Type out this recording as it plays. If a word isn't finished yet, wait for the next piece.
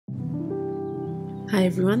Hi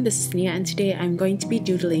everyone, this is Nia and today I'm going to be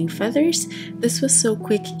doodling feathers. This was so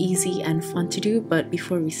quick, easy, and fun to do, but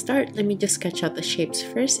before we start, let me just sketch out the shapes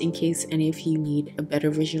first in case any of you need a better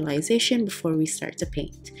visualization before we start to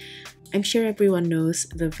paint. I'm sure everyone knows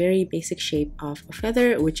the very basic shape of a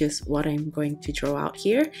feather, which is what I'm going to draw out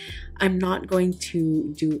here. I'm not going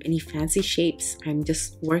to do any fancy shapes. I'm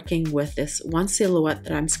just working with this one silhouette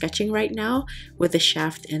that I'm sketching right now with the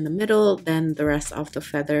shaft in the middle, then the rest of the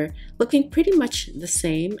feather looking pretty much the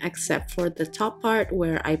same except for the top part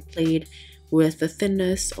where I played with the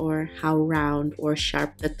thinness or how round or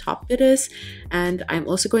sharp the top bit is, and I'm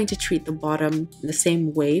also going to treat the bottom the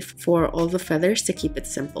same way for all the feathers to keep it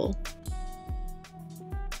simple.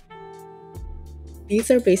 These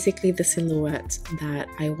are basically the silhouettes that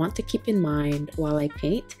I want to keep in mind while I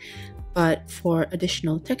paint, but for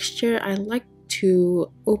additional texture, I like to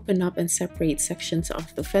open up and separate sections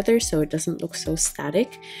of the feather so it doesn't look so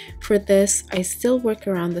static. For this, I still work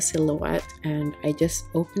around the silhouette and I just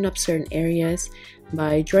open up certain areas.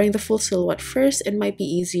 By drawing the full silhouette first, it might be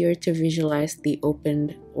easier to visualize the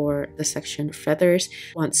opened or the sectioned feathers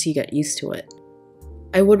once you get used to it.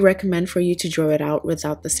 I would recommend for you to draw it out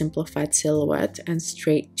without the simplified silhouette and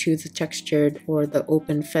straight to the textured or the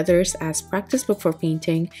open feathers as practice before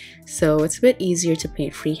painting, so it's a bit easier to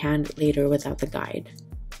paint freehand later without the guide.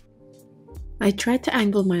 I try to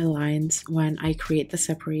angle my lines when I create the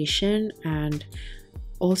separation and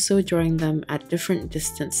also drawing them at different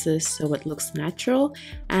distances so it looks natural.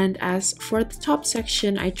 And as for the top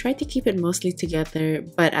section, I try to keep it mostly together,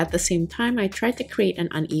 but at the same time I try to create an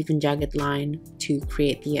uneven jagged line to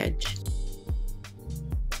create the edge.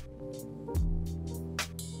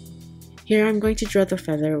 Here I'm going to draw the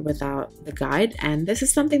feather without the guide, and this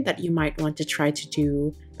is something that you might want to try to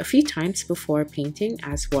do a few times before painting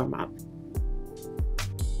as warm-up.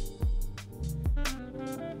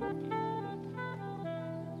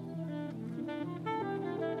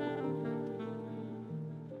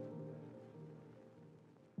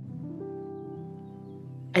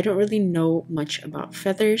 I don't really know much about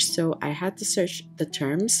feathers, so I had to search the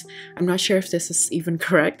terms. I'm not sure if this is even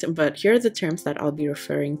correct, but here are the terms that I'll be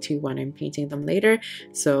referring to when I'm painting them later,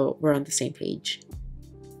 so we're on the same page.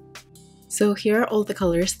 So here are all the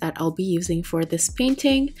colors that I'll be using for this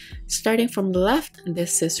painting. Starting from the left,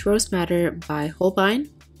 this is Rose Madder by Holbein,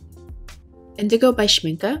 Indigo by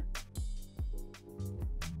Schmincke,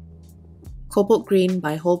 Cobalt Green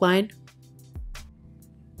by Holbein,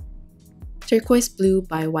 Turquoise Blue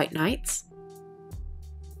by White Knights,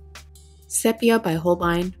 Sepia by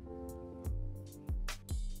Holbein,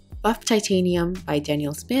 Buff Titanium by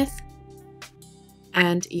Daniel Smith,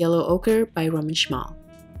 and Yellow Ochre by Szmal.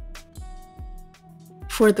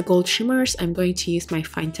 For the gold shimmers, I'm going to use my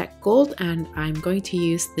Finetech Gold and I'm going to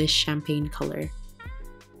use this champagne color.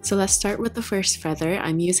 So let's start with the first feather.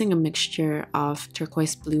 I'm using a mixture of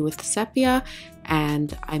turquoise blue with sepia,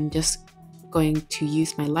 and I'm just going to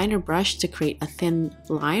use my liner brush to create a thin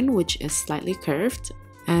line which is slightly curved,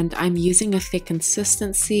 and I'm using a thick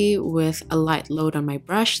consistency with a light load on my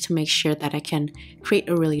brush to make sure that I can create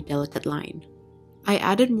a really delicate line. I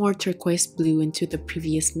added more turquoise blue into the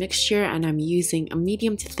previous mixture and I'm using a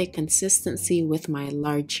medium to thick consistency with my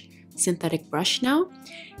large synthetic brush now.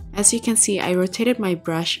 As you can see, I rotated my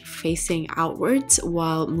brush facing outwards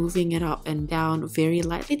while moving it up and down very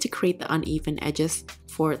lightly to create the uneven edges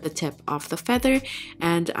for the tip of the feather,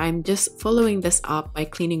 and I'm just following this up by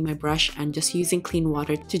cleaning my brush and just using clean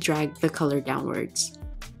water to drag the color downwards.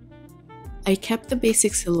 I kept the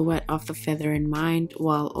basic silhouette of the feather in mind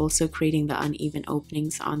while also creating the uneven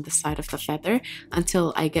openings on the side of the feather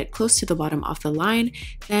until I get close to the bottom of the line.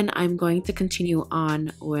 Then I'm going to continue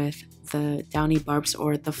on with the downy barbs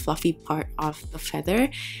or the fluffy part of the feather,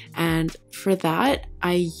 and for that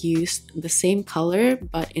I used the same color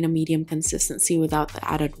but in a medium consistency without the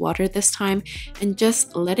added water this time, and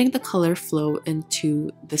just letting the color flow into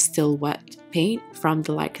the still wet paint from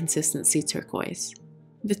the light consistency turquoise.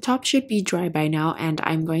 The top should be dry by now, and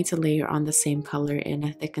I'm going to layer on the same color in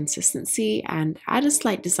a thick consistency and add a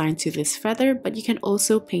slight design to this feather, but you can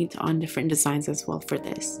also paint on different designs as well for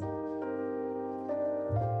this.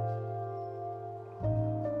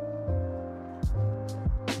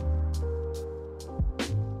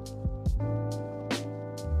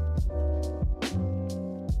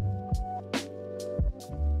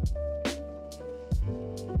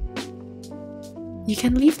 You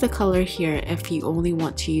can leave the color here if you only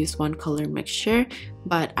want to use one color mixture,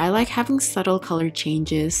 but I like having subtle color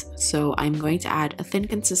changes, so I'm going to add a thin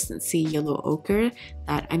consistency yellow ochre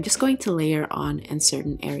that I'm just going to layer on in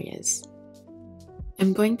certain areas.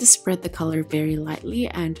 I'm going to spread the color very lightly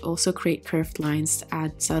and also create curved lines to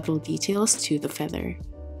add subtle details to the feather.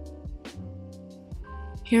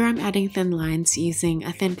 Here I'm adding thin lines using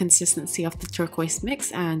a thin consistency of the turquoise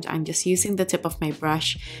mix, and I'm just using the tip of my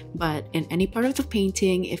brush. But in any part of the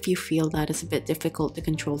painting, if you feel that it's a bit difficult to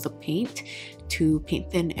control the paint to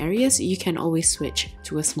paint thin areas, you can always switch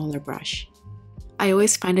to a smaller brush. I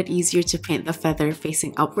always find it easier to paint the feather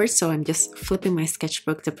facing upwards, so I'm just flipping my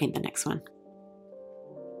sketchbook to paint the next one.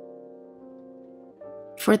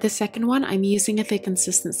 For the second one, I'm using a thick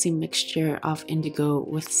consistency mixture of indigo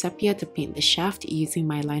with sepia to paint the shaft using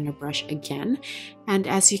my liner brush again. And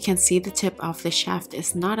as you can see, the tip of the shaft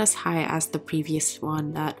is not as high as the previous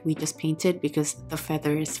one that we just painted because the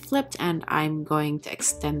feather is flipped, and I'm going to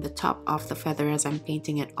extend the top of the feather as I'm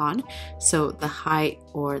painting it on, so the height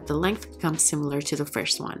or the length becomes similar to the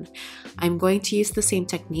first one. I'm going to use the same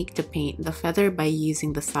technique to paint the feather by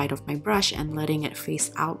using the side of my brush and letting it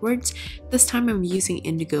face outwards. This time I'm using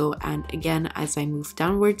indigo, and again, as I move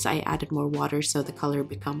downwards, I added more water so the color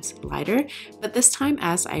becomes lighter. But this time,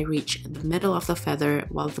 as I reach the middle of the feather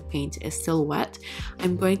while the paint is still wet,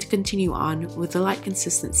 I'm going to continue on with the light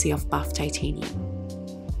consistency of buff titanium.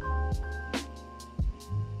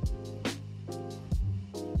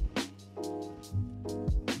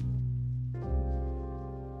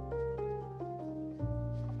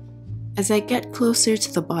 As I get closer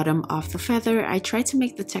to the bottom of the feather, I try to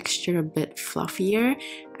make the texture a bit fluffier,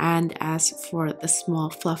 and as for the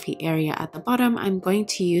small fluffy area at the bottom, I'm going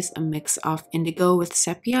to use a mix of indigo with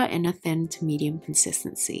sepia in a thin to medium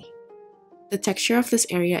consistency. The texture of this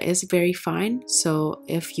area is very fine, so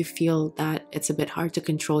if you feel that it's a bit hard to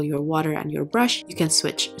control your water and your brush, you can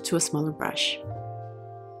switch to a smaller brush.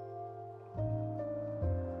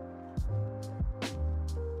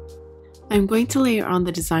 I'm going to layer on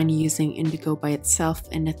the design using indigo by itself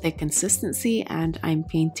in a thick consistency, and I'm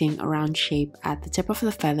painting a round shape at the tip of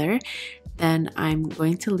the feather. Then I'm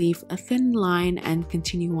going to leave a thin line and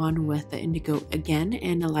continue on with the indigo again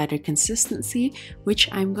in a lighter consistency, which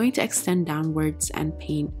I'm going to extend downwards and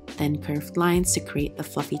paint thin curved lines to create the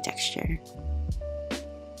fluffy texture.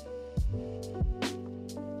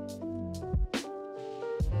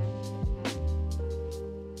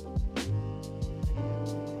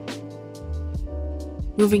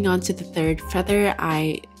 Moving on to the third feather,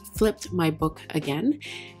 I flipped my book again,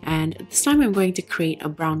 and this time I'm going to create a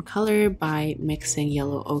brown color by mixing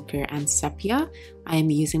yellow ochre and sepia. I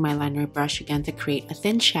am using my liner brush again to create a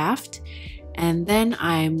thin shaft, and then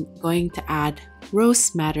I'm going to add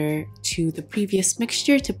rose madder to the previous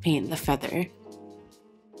mixture to paint the feather.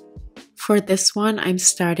 For this one, I'm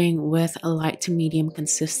starting with a light to medium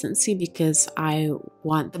consistency because I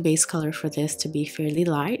want the base color for this to be fairly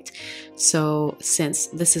light. So since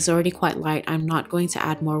this is already quite light, I'm not going to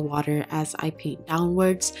add more water as I paint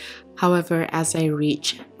downwards. However, as I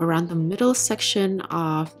reach around the middle section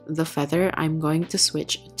of the feather, I'm going to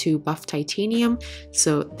switch to buff titanium.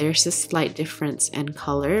 So there's a slight difference in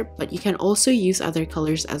color, but you can also use other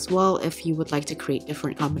colors as well if you would like to create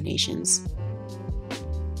different combinations.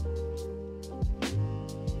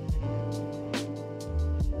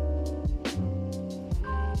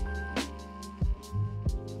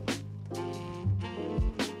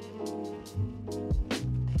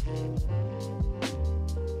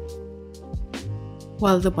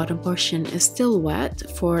 While the bottom portion is still wet,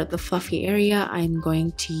 for the fluffy area, I'm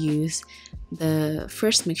going to use the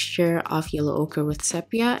first mixture of yellow ochre with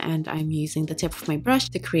sepia, and I'm using the tip of my brush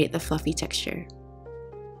to create the fluffy texture.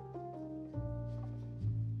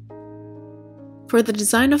 For the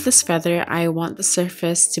design of this feather, I want the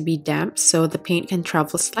surface to be damp so the paint can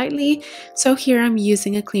travel slightly. So here I'm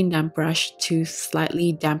using a clean damp brush to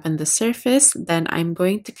slightly dampen the surface. Then I'm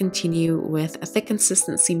going to continue with a thick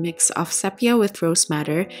consistency mix of sepia with rose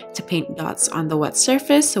madder to paint dots on the wet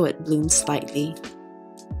surface so it blooms slightly.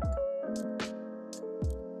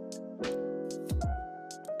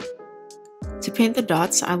 To paint the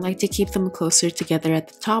dots, I like to keep them closer together at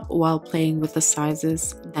the top while playing with the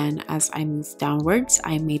sizes. Then as I move downwards,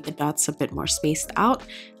 I made the dots a bit more spaced out,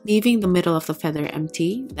 leaving the middle of the feather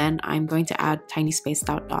empty. Then I'm going to add tiny spaced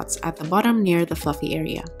out dots at the bottom near the fluffy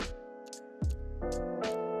area.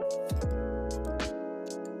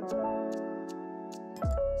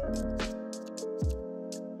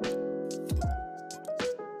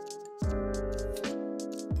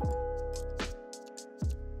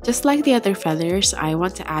 Just like the other feathers, I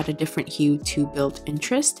want to add a different hue to build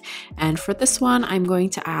interest, and for this one, I'm going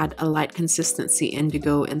to add a light consistency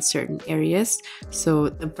indigo in certain areas, so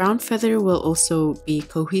the brown feather will also be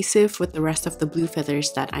cohesive with the rest of the blue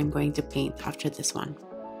feathers that I'm going to paint after this one.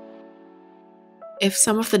 If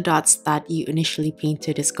some of the dots that you initially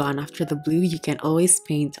painted is gone after the blue, you can always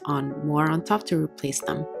paint on more on top to replace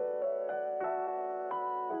them.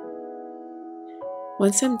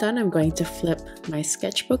 Once I'm done, I'm going to flip my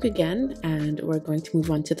sketchbook again, and we're going to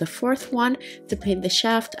move on to the fourth one. To paint the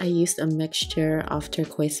shaft, I used a mixture of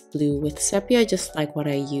turquoise blue with sepia, just like what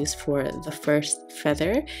I used for the first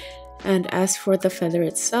feather. And as for the feather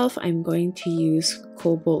itself, I'm going to use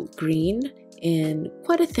cobalt green in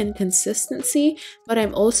quite a thin consistency, but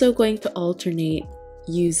I'm also going to alternate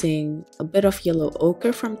using a bit of yellow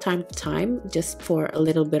ochre from time to time, just for a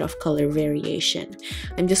little bit of color variation.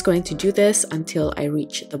 I'm just going to do this until I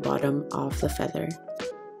reach the bottom of the feather.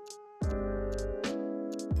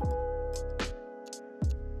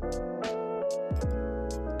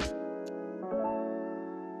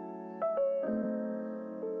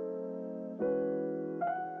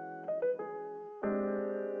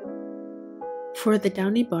 For the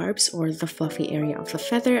downy barbs, or the fluffy area of the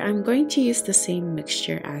feather, I'm going to use the same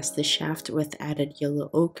mixture as the shaft with added yellow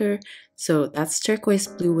ochre. So that's turquoise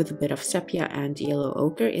blue with a bit of sepia and yellow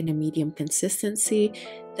ochre in a medium consistency.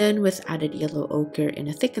 Then with added yellow ochre in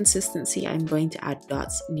a thick consistency, I'm going to add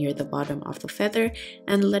dots near the bottom of the feather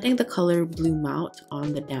and letting the color bloom out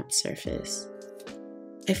on the damp surface.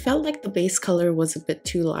 I felt like the base color was a bit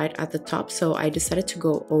too light at the top, so I decided to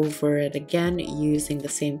go over it again using the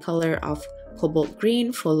same color of cobalt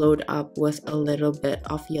green, followed up with a little bit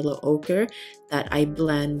of yellow ochre that I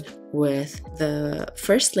blend with the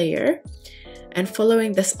first layer. And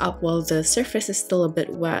following this up, while the surface is still a bit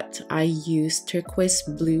wet, I used turquoise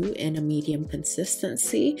blue in a medium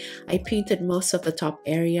consistency. I painted most of the top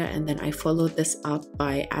area, and then I followed this up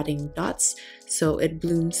by adding dots so it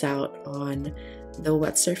blooms out on the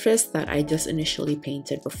wet surface that I just initially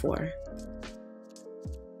painted before.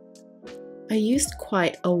 I used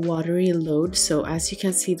quite a watery load, so as you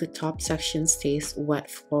can see, the top section stays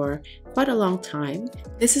wet for quite a long time.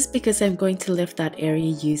 This is because I'm going to lift that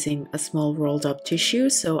area using a small rolled up tissue,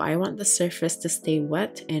 so I want the surface to stay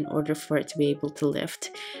wet in order for it to be able to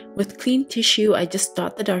lift. With clean tissue, I just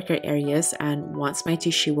dot the darker areas, and once my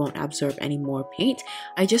tissue won't absorb any more paint,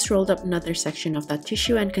 I just rolled up another section of that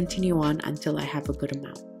tissue and continue on until I have a good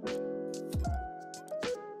amount.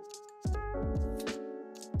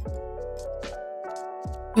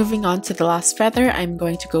 Moving on to the last feather, I'm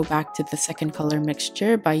going to go back to the second color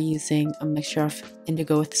mixture by using a mixture of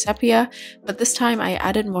indigo with sepia, but this time I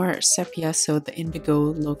added more sepia so the indigo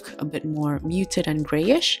look a bit more muted and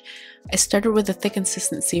grayish. I started with a thick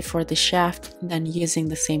consistency for the shaft, then using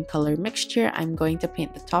the same color mixture, I'm going to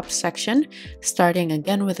paint the top section, starting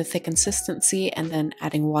again with a thick consistency and then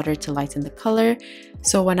adding water to lighten the color.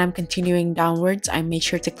 So when I'm continuing downwards, I made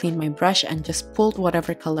sure to clean my brush and just pulled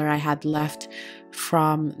whatever color I had left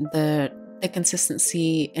from the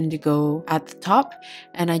consistency indigo at the top,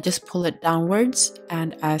 and I just pull it downwards,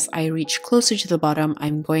 and as I reach closer to the bottom,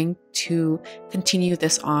 I'm going to continue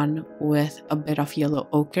this on with a bit of yellow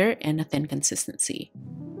ochre in a thin consistency.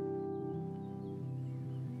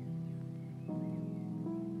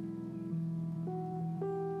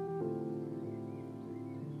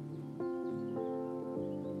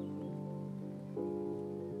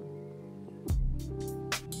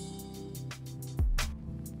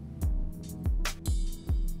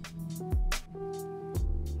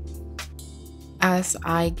 As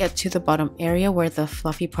I get to the bottom area where the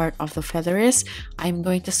fluffy part of the feather is, I'm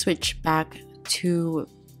going to switch back to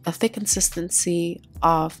a thick consistency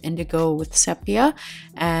of indigo with sepia,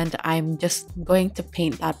 and I'm just going to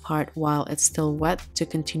paint that part while it's still wet to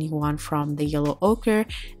continue on from the yellow ochre.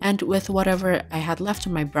 And with whatever I had left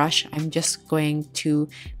on my brush, I'm just going to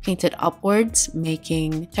paint it upwards,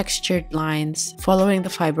 making textured lines following the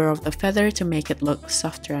fiber of the feather to make it look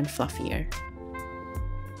softer and fluffier.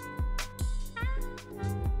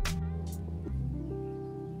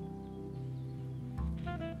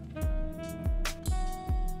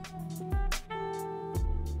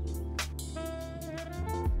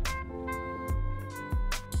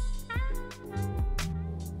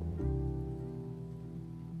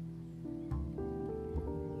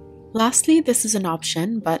 Lastly, this is an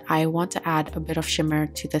option, but I want to add a bit of shimmer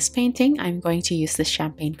to this painting. I'm going to use the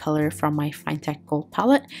champagne color from my Finetech gold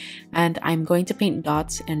palette, and I'm going to paint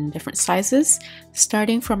dots in different sizes,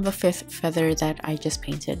 starting from the fifth feather that I just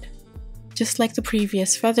painted. Just like the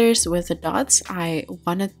previous feathers with the dots, I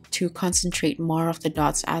wanted to concentrate more of the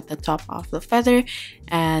dots at the top of the feather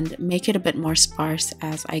and make it a bit more sparse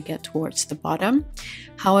as I get towards the bottom.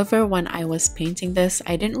 However, when I was painting this,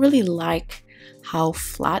 I didn't really like how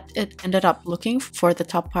flat it ended up looking for the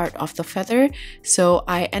top part of the feather. So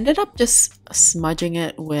I ended up just smudging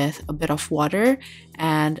it with a bit of water,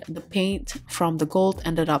 and the paint from the gold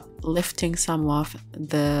ended up lifting some of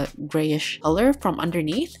the grayish color from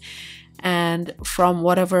underneath. And from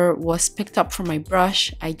whatever was picked up from my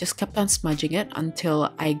brush, I just kept on smudging it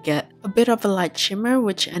until I get a bit of a light shimmer,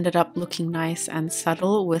 which ended up looking nice and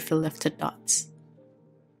subtle with the lifted dots.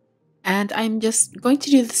 And I'm just going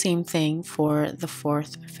to do the same thing for the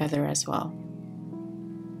fourth feather as well.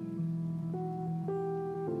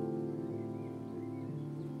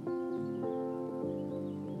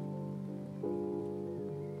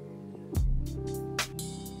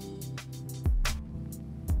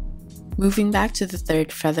 Moving back to the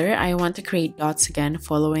third feather, I want to create dots again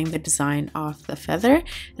following the design of the feather,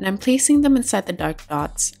 and I'm placing them inside the dark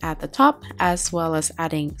dots at the top, as well as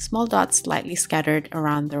adding small dots lightly scattered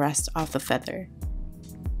around the rest of the feather.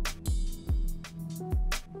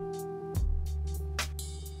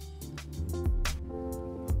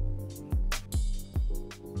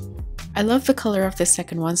 I love the color of the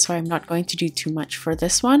second one, so I'm not going to do too much for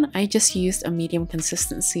this one. I just used a medium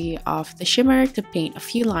consistency of the shimmer to paint a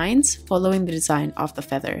few lines following the design of the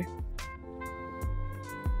feather.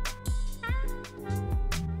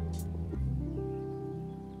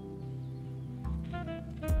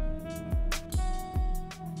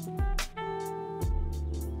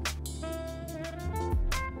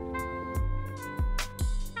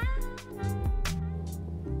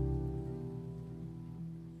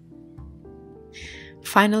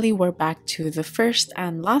 Finally, we're back to the first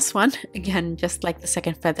and last one. Again, just like the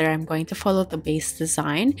second feather, I'm going to follow the base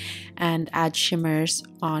design and add shimmers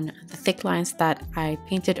on the thick lines that I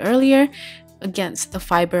painted earlier against the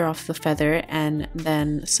fiber of the feather, and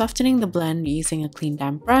then softening the blend using a clean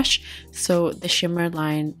damp brush so the shimmer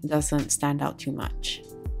line doesn't stand out too much.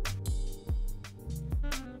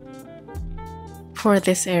 For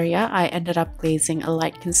this area, I ended up glazing a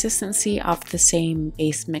light consistency of the same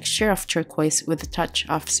base mixture of turquoise with a touch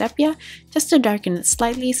of sepia, just to darken it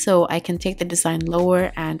slightly so I can take the design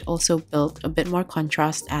lower and also build a bit more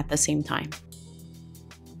contrast at the same time.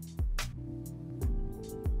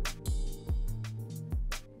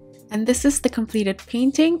 And this is the completed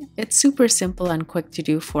painting. It's super simple and quick to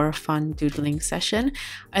do for a fun doodling session.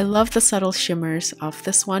 I love the subtle shimmers of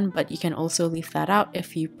this one, but you can also leave that out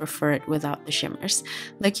if you prefer it without the shimmers.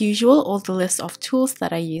 Like usual, all the list of tools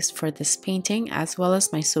that I used for this painting, as well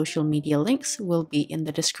as my social media links, will be in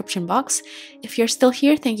the description box. If you're still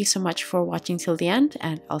here, thank you so much for watching till the end,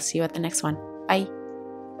 and I'll see you at the next one. Bye!